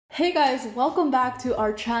Hey guys, welcome back to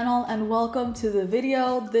our channel and welcome to the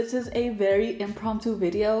video. This is a very impromptu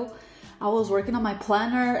video. I was working on my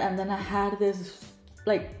planner and then I had this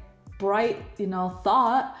like bright,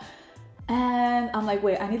 thought, and I'm like,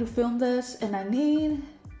 wait, I need to film this and I need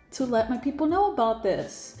to let my people know about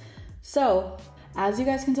this. So as you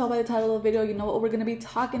guys can tell by the title of the video, you know what we're gonna be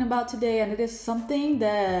talking about today, and it is something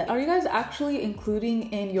that are you guys actually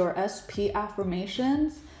including in your SP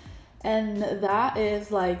affirmations? And that is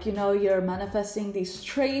like, you're manifesting these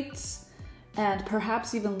traits and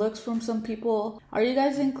perhaps even looks from some people. Are you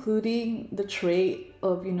guys including the trait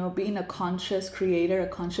of, being a conscious creator, a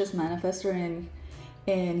conscious manifester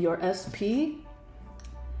in your SP?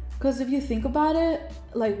 Because if you think about it,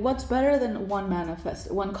 like what's better than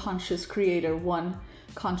one conscious creator, one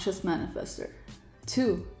conscious manifester?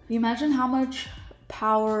 Two, imagine how much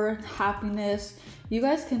power, happiness you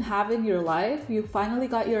guys can have in your life. You finally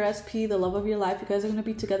got your SP, the love of your life. You guys are going to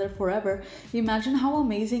be together forever. Imagine how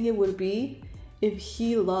amazing it would be if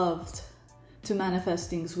he loved to manifest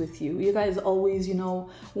things with you. You guys always,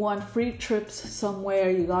 want free trips somewhere.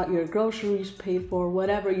 You got your groceries paid for,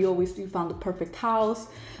 whatever. You found the perfect house.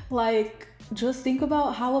 Like, just think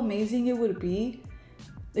about how amazing it would be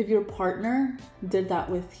if your partner did that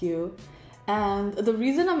with you. And the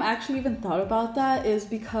reason I'm actually even thought about that is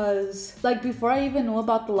because, like, before I even knew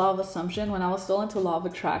about the law of assumption, when I was still into law of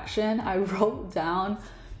attraction, I wrote down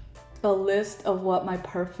a list of what my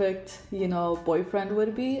perfect, boyfriend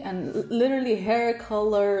would be. And literally hair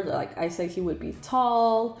color, like I said, he would be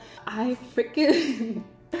tall. I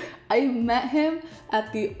met him at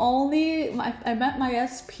I met my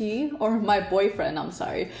SP, or my boyfriend, I'm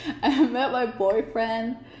sorry. I met my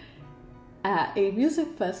boyfriend at a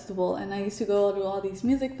music festival, and I used to go to all these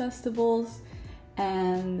music festivals,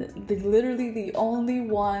 and literally the only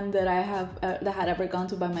one that I had ever gone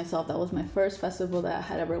to by myself, that was my first festival that I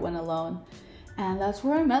had ever went alone, and that's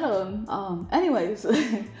where I met him. Anyways, so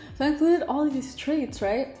I included all of these traits,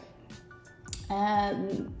 right?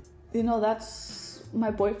 And that's my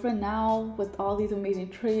boyfriend now with all these amazing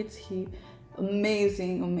traits.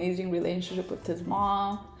 Amazing relationship with his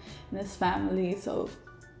mom and his family. So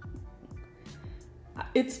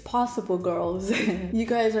it's possible, girls. You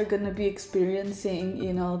guys are gonna be experiencing,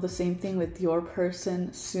 the same thing with your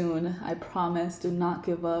person soon. I promise. Do not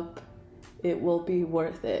give up. It will be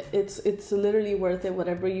worth it. It's literally worth it.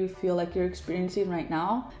 Whatever you feel like you're experiencing right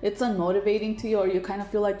now, it's unmotivating to you, or you kind of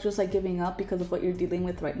feel like just like giving up because of what you're dealing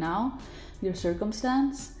with right now, your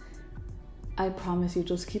circumstance. I promise you,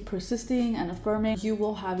 just keep persisting and affirming. You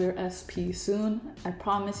will have your SP soon. I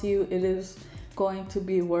promise you, it is going to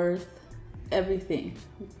be worth everything.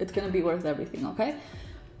 It's gonna be worth everything, okay?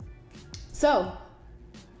 So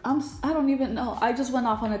I don't even know, I just went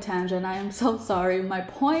off on a tangent. I am so sorry. My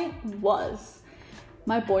point was,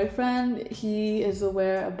 my boyfriend, he is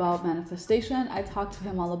aware about manifestation. I talk to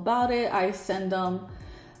him all about it. I send him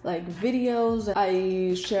like videos,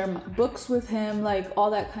 I share my books with him, like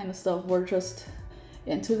all that kind of stuff. We're just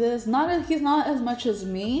into this. He's not as much as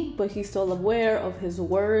me, but he's still aware of his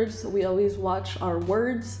words. We always watch our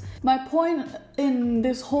words. My point in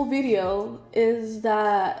this whole video is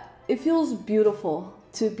that it feels beautiful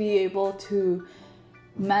to be able to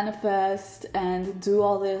manifest and do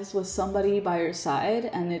all this with somebody by your side,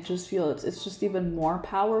 and it's just even more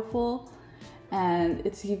powerful. And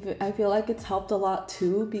I feel like it's helped a lot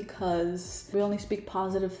too, because we only speak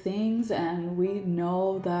positive things, and we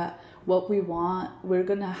know that what we want, we're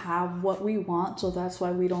gonna have what we want. So that's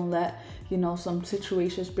why we don't let, some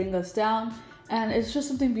situations bring us down. And it's just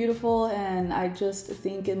something beautiful, and I just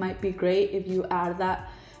think it might be great if you add that,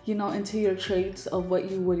 into your traits of what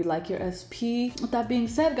you would like your SP. With that being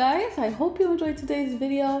said, guys, I hope you enjoyed today's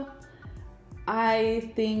video.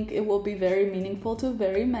 I think it will be very meaningful to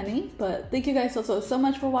very many, but thank you guys so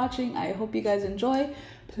much for watching. I hope you guys enjoy.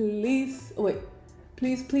 Please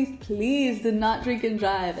do not drink and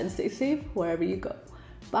drive, and stay safe wherever you go.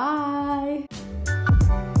 Bye.